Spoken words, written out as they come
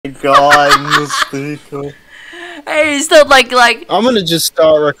god, MusT3kube. Hey, it's not like. I'm gonna just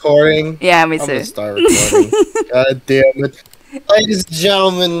start recording. Yeah, me too. I'm gonna start recording. God damn it. Ladies and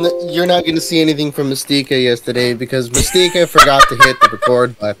gentlemen, you're not gonna see anything from MusT3kube yesterday because MusT3kube forgot to hit the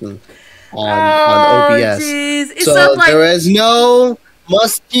record button on OBS. It's So like... there is no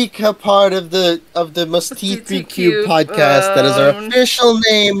MusT3kube part of the MusT3kube podcast. That is our official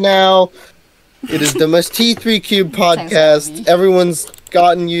name now. It is the MusT3kube podcast. Thanks, Everyone's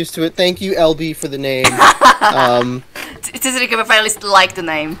gotten used to it. Thank you, LB, for the name. MusT3kube finally liked the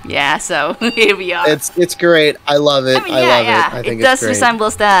name. Yeah, so here we are. It's great. I love it. I love it. I think it does it's great.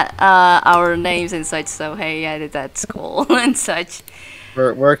 resembles that our names and such. So hey, yeah, that's cool and such.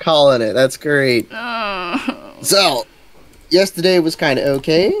 We're calling it. That's great. So, yesterday was kind of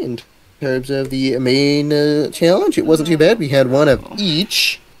okay in terms of the main challenge. It wasn't too bad. We had one of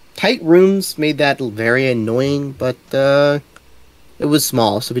each. Tight rooms made that very annoying, but it was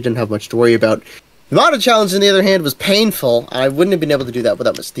small, so we didn't have much to worry about. The model challenge, on the other hand, was painful. I wouldn't have been able to do that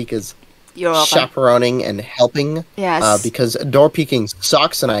without MusT3kube's chaperoning and helping. Yes. Because door peeking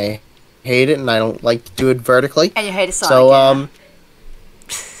sucks, and I hate it, and I don't like to do it vertically. And you hate Sonic. So,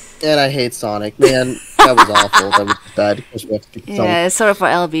 and I hate Sonic. Man, that was awful. That was bad. Yeah, sorry for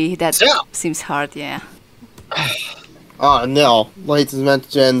LB. That seems hard, yeah. Oh no, ladies and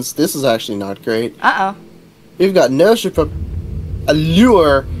gents, this is actually not great. Uh-oh. We've got no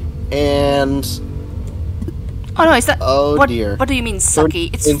allure and... Oh no, is that... Oh dear. What do you mean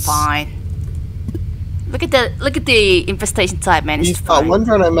sucky? It's fine. Look at the infestation type, man. It's fine. Got one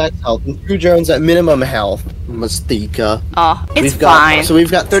drone at max health and 2 drones at minimum health. MusT3kube. Oh, it's fine. So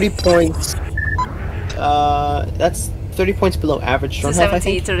we've got 30 points. That's 30 points below average drone health, I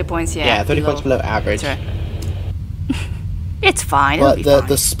think? 30 points, yeah. Yeah, 30 points below average. That's right. It's fine. But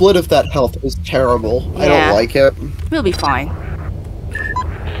the split of that health is terrible. Yeah. I don't like it. We'll be fine.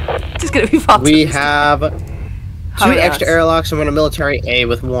 It's gonna be fun. We have 2 extra airlocks and we're in a military A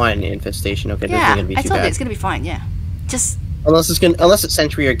with 1 infestation. Okay, this isn't gonna be too bad. I told you it's gonna be fine. Yeah, just unless it's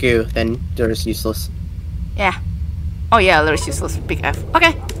sentry or goo, then they're just useless. Yeah. Oh yeah, they're useless. Big F.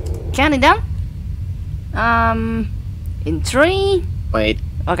 Okay, counting down. In 3. Wait.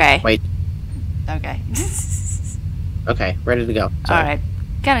 Okay. Wait. Okay. Okay, ready to go. All right,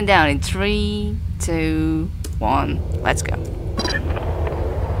 counting down in 3, 2, 1. Let's go.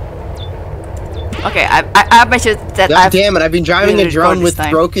 Okay, I measured that. God damn it! I've been driving really a drone with time.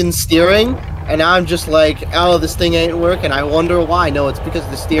 broken steering, and now I'm just like, oh, this thing ain't working. I wonder why. No, it's because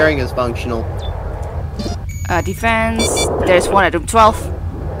the steering is functional. Defense. There's one at room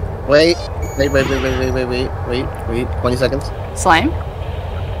 12. Wait. 20 seconds. Slime.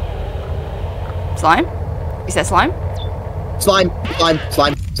 Slime. Is that slime? Slime.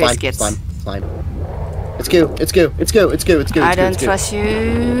 Biscuits. Slime. It's goo. I don't trust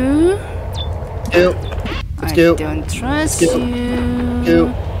you. Goo. It's goo. I don't trust you.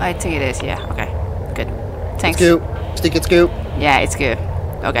 Goo. I think it is, yeah. Okay. Good. Thanks. It's goo. Stick it's goo. Yeah, it's goo.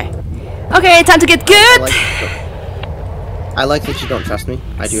 Okay. Okay, time to get good! I like that you don't trust me.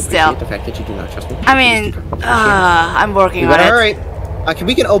 I do appreciate the fact that you do not trust me. I mean, I'm working on it. Alright. Okay,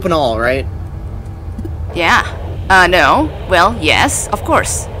 we can open all, right? Yeah. No. Well, yes, of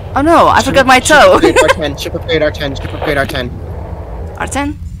course. Oh no, I forgot my toe. Ship upgrade R10.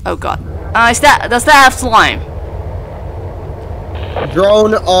 R10? Oh god. Does that have slime?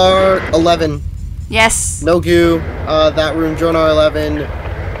 Drone R11. Yes. No goo. That room, drone R11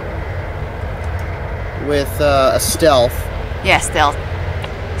 with a stealth. Yeah, stealth.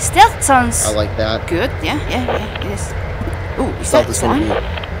 Stealth sounds. I like that. Good. Yeah, it is. Ooh, is Stealth that is slime?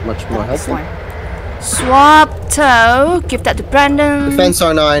 gonna be much more helpful. Slime. Swap toe. Give that to Brandon. Defense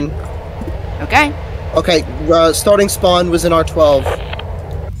R9. Okay. Okay. Starting spawn was in R12.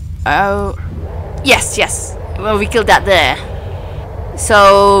 Oh. Yes. Well, we killed that there.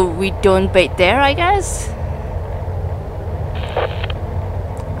 So we don't bait there, I guess.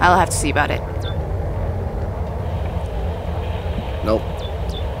 I'll have to see about it. Nope.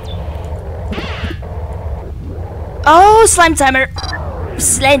 Oh, slime timer.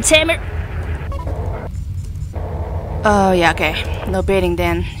 Oh yeah, okay. No baiting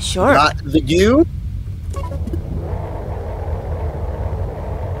then. Sure. Not the goo.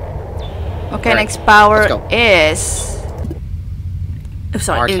 Okay, next power is. Oh,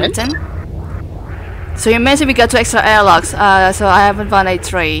 sorry, R10? 10. So you mentioned we got 2 extra airlocks. So I haven't found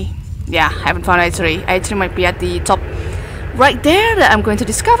A3. Yeah, I haven't found A3. A3 might be at the top right there that I'm going to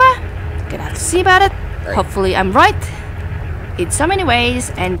discover. Gonna have to see about it. Right. Hopefully I'm right in so many ways,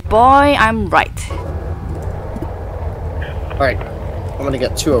 and boy, I'm right. Alright, I'm gonna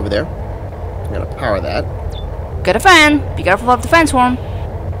get 2 over there. I'm gonna power that. Got a fan. Be careful of the fan swarm.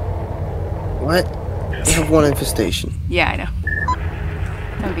 What? We have one infestation. Yeah, I know.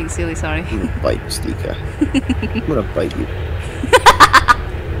 I'm being silly, sorry. I'm gonna bite you, Stika. I'm gonna bite you.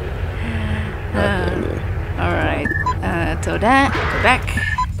 Alright. To that. Go back.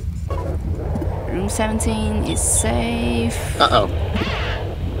 Room 17 is safe. Uh-oh.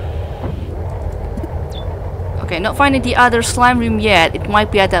 Okay, not finding the other slime room yet. It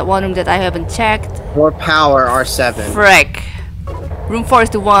might be at that one room that I haven't checked. More power, R7. Frick. Room 4 is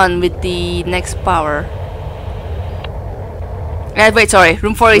the one with the next power. Wait, sorry.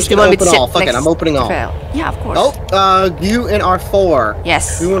 Room 4 is the one with the Fuck it, I'm opening all. fail. Yeah, of course. Oh, you and R4.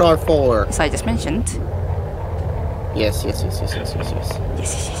 Yes. You and R4. As I just mentioned. Yes. Yes.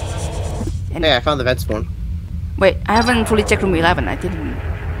 And Hey, I found the vent spawn. wait, I haven't fully checked room 11. I didn't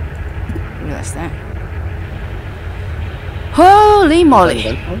realize that. Holy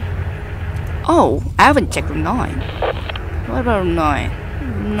moly! Oh, I haven't checked room 9. What about room 9?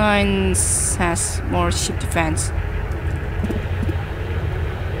 Room 9 has more ship defense.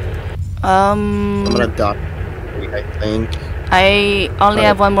 I'm gonna dock, I think. I only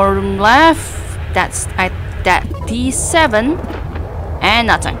have one more room left. That's at that D7 and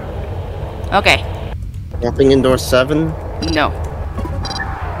nothing. Okay. Nothing in door 7? No.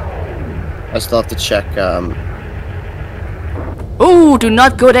 I still have to check, Oh, do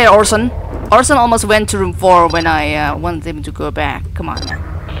not go there, Orson. Orson almost went to room 4 when I wanted him to go back. Come on now.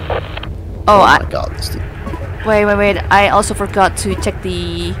 oh my god, this dude. Wait. I also forgot to check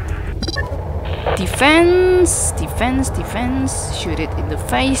the defense. Shoot it in the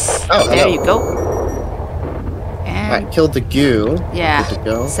face. Oh, there hello. you go. And Alright, killed the goo. yeah, Good to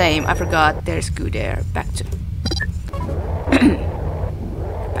go. same. I forgot. There's goo there. Back to.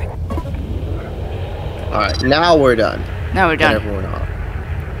 Back. Alright, now we're done. Now we're Get done. everyone off.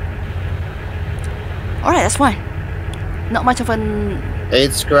 Alright, that's fine. Not much of an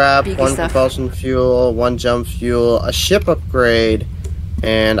 8 scrap, big 1 stuff. propulsion fuel, 1 jump fuel, a ship upgrade,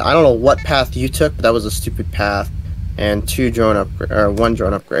 and I don't know what path you took, but that was a stupid path. And 1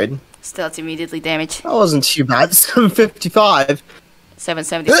 drone upgrade. stealth immediately damage. That wasn't too bad. 755.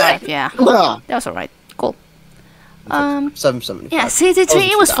 775. Yeah, Ah, that was alright. Cool. 775. Yeah,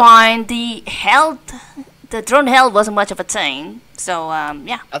 CT3 it was fine. The drone health wasn't much of a thing. So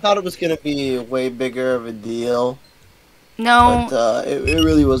yeah. I thought it was gonna be way bigger of a deal, No, but it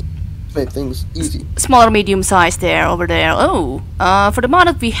really was. Made things easy. smaller medium size there over there. Oh, for the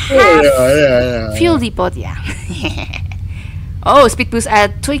moment we have fuel depot. Yeah. Oh, speed boost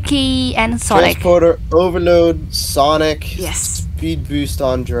at 3kube and Sonic. Transporter overload, Sonic. Yes. Speed boost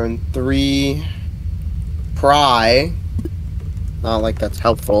on drone 3. Pry. Not like that's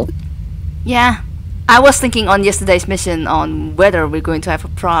helpful. Yeah. I was thinking on yesterday's mission on whether we're going to have a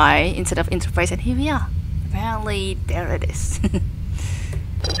pry instead of interface, and here we are. Apparently, there it is.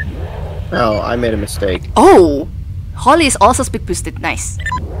 Oh, I made a mistake. Oh, Holly is also speed boosted. Nice.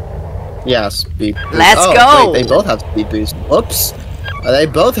 Yeah, speed boost. Let's oh, go! Wait, they both have speed boost. Whoops. They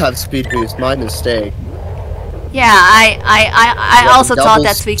both have speed boost. My mistake. Yeah, I also thought double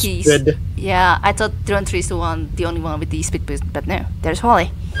that 3kube. speed. Yeah, I thought drone 3 is the only one with the speed boost, but no, there's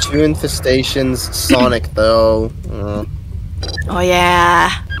Holly. 2 infestations. Sonic though. Oh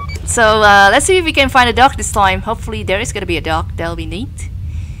yeah. So let's see if we can find a dock this time. Hopefully there is gonna be a dock. That'll be neat.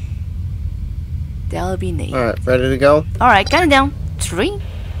 That'll be neat. All right, ready to go. All right, count it down. 3,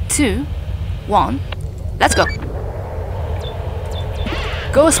 2, 1. Let's go.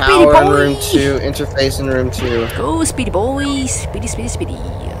 Go speedy Power in boy. room 2. Interface in room 2. Go speedy boy. Speedy.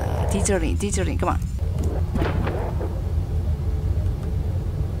 D13. Come on.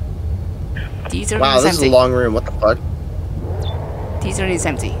 D13 Wow, is this is a empty. long room. What the fuck? D13 is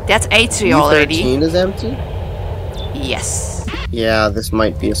empty. That's A3 already. U13 is empty? Yes. Yeah, this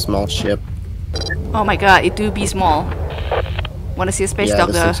might be a small ship. Oh my god, it do be small. Wanna see a space Yeah, dock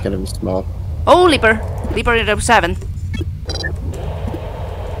this though? is gonna be small. Oh, Leaper in room 7.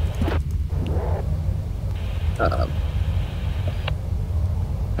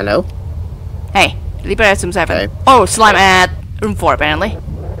 Hello? Hey, Leaper at room 7. Okay. Oh, slime at room 4 apparently.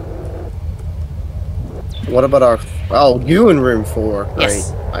 What about our... Oh, you in room 4. Great.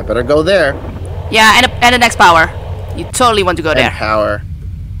 Yes. I better go there. Yeah, and the next power. You totally want to go And there. power.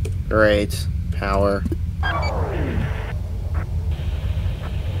 Great. Power.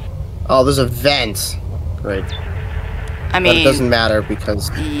 Oh, there's a vent. Great. I But mean, it doesn't matter because...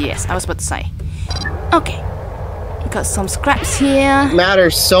 yes, I was about to say. Okay. Got some scraps here. It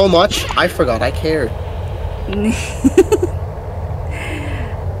matters so much, I forgot I cared.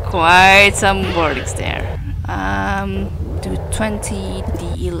 Quite some wordings there. Do 20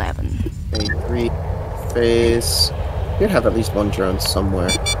 D11. Okay, 3 phase. You'd have at least one drone somewhere.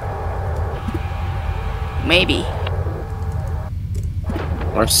 Maybe.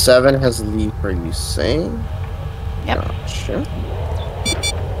 R7 has Leaper, you saying? Yep. Gotcha.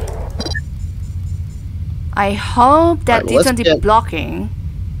 I hope that Alright, well, the blocking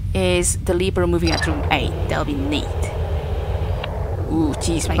is the Leaper moving at room 8. That'll be neat. Ooh,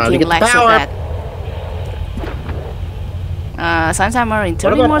 jeez, my game lags so bad. Sun timer in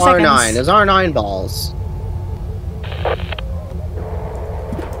 30 more seconds. What about R9? Is R9 balls?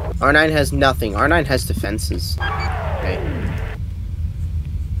 R9 has nothing. R9 has defenses. Okay.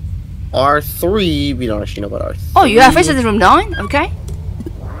 R3, we don't actually know about R3. Oh, you have visited room 9? Okay.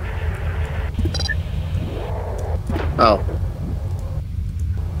 Oh.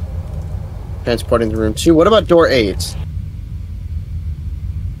 Transporting to room 2. What about door 8?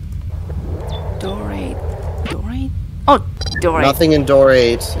 Door 8. Door 8? Oh, door 8. Nothing in door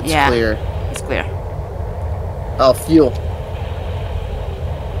 8. It's clear. It's clear. Oh, fuel.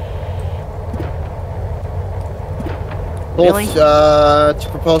 Really? To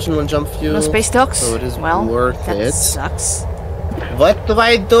propulsion, 1 jump fuel. No space docks? So it is well, worth that it. sucks. What do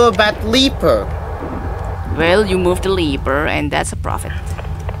I do about Leaper? Well, you move the Leaper, and that's a profit.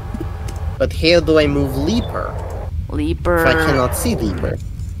 But how do I move Leaper? Leaper... If I cannot see Leaper.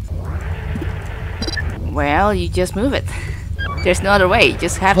 Well, you just move it. There's no other way. You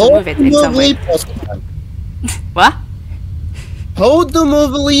just have to move it in some way. What? How to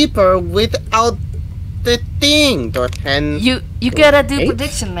move Leaper without the thing? Door 10. You gotta do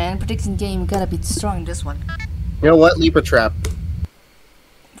prediction, man. Prediction game. You gotta be strong in this one. You know what? Leaper trap.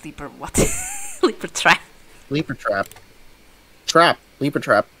 Leaper what? Leaper trap. Leaper trap. Trap. Leaper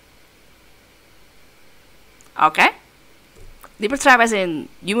trap. Okay. Leaper trap as in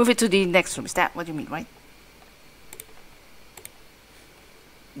you move it to the next room. Is that what you mean, right?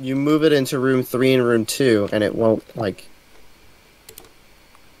 You move it into room 3 and room 2, and it won't, like...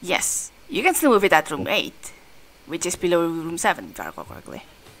 Yes. You can still move it at room 8, which is below room 7, if I recall correctly.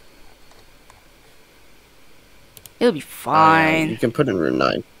 It'll be fine. You can put it in room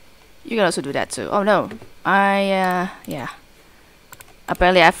 9. You can also do that too. Oh no. Yeah.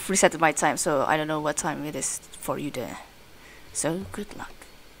 Apparently I've reset my time, so I don't know what time it is for you there. So, good luck.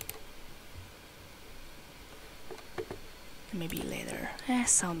 Maybe later.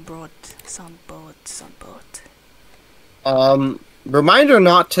 Soundboard. Reminder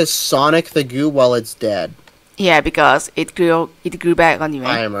not to Sonic the goo while it's dead. Yeah, because it grew back on you,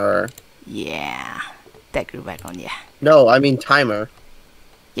 right? Timer. Yeah. That grew back on you. No, I mean timer.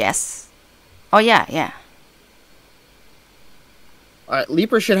 Yes. Oh yeah. Alright,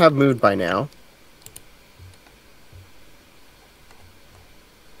 Leaper should have moved by now.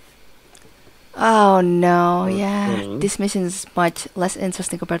 Oh no, yeah. This mission is much less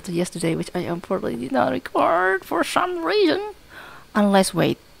interesting compared to yesterday, which I unfortunately did not record for some reason. Unless,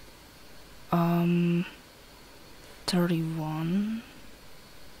 wait. 31.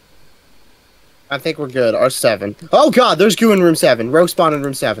 I think we're good. R7. Oh god, there's goo in room 7. Rogue spawn in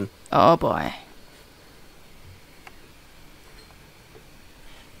room 7. Oh boy.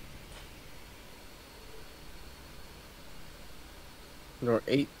 Door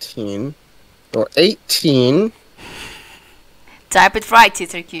 18. Door 18. Type it right,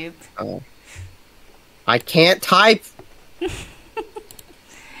 MusT3kube. Oh. I can't type.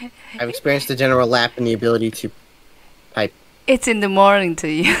 I've experienced the general lap and the ability to type. It's in the morning to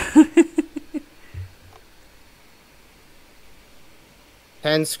you.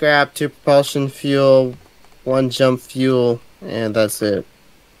 10 scrap, 2 propulsion fuel, 1 jump fuel, and that's it.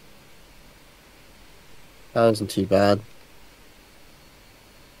 That wasn't too bad.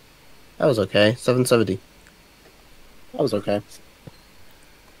 That was okay. 770. That was okay.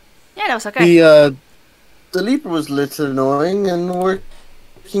 Yeah, that was okay. The Leaper was a little annoying, and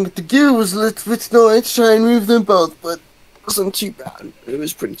working with the goo was a little bit annoying to try and move them both, but it wasn't too bad. It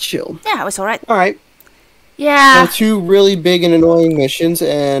was pretty chill. Yeah, it was alright. Alright. Yeah. So 2 really big and annoying missions,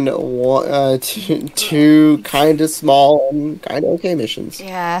 and two kind of small and kind of okay missions.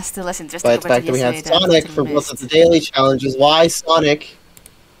 Yeah, still less interesting. But the fact that we had Sonic for both of the daily challenges. Why Sonic?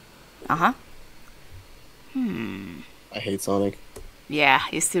 Uh-huh. I hate Sonic. Yeah,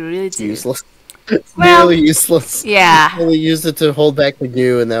 you still really do. Useless. It's really useless. Yeah. I only used it to hold back the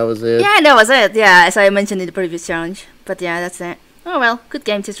goo, and that was it. Yeah, that was it. Yeah, as I mentioned in the previous challenge. But yeah, that's it. Oh well, good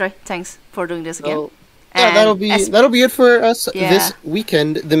game to try. Thanks for doing this again. So, yeah, that'll be it for us this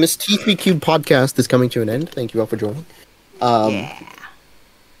weekend. The MusT3kube podcast is coming to an end. Thank you all for joining. Yeah.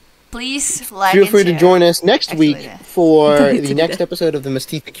 Please like feel free to join us next week for Don't the next episode of the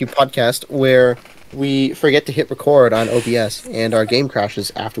MusT3kube podcast, where we forget to hit record on OBS and our game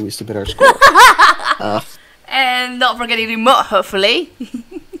crashes after we submit our score. And not forgetting remote, hopefully.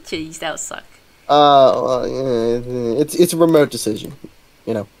 Jeez, that would suck. It's a remote decision,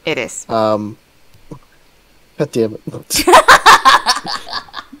 you know. It is. God damn it.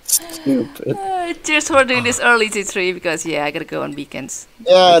 Stupid. Cheers for doing this early T3 because yeah, I gotta go on weekends.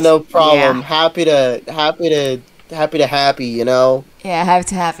 Yeah, no problem. Yeah. Happy, you know. Yeah,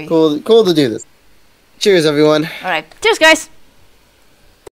 happy. Cool to do this. Cheers, everyone. All right, cheers, guys.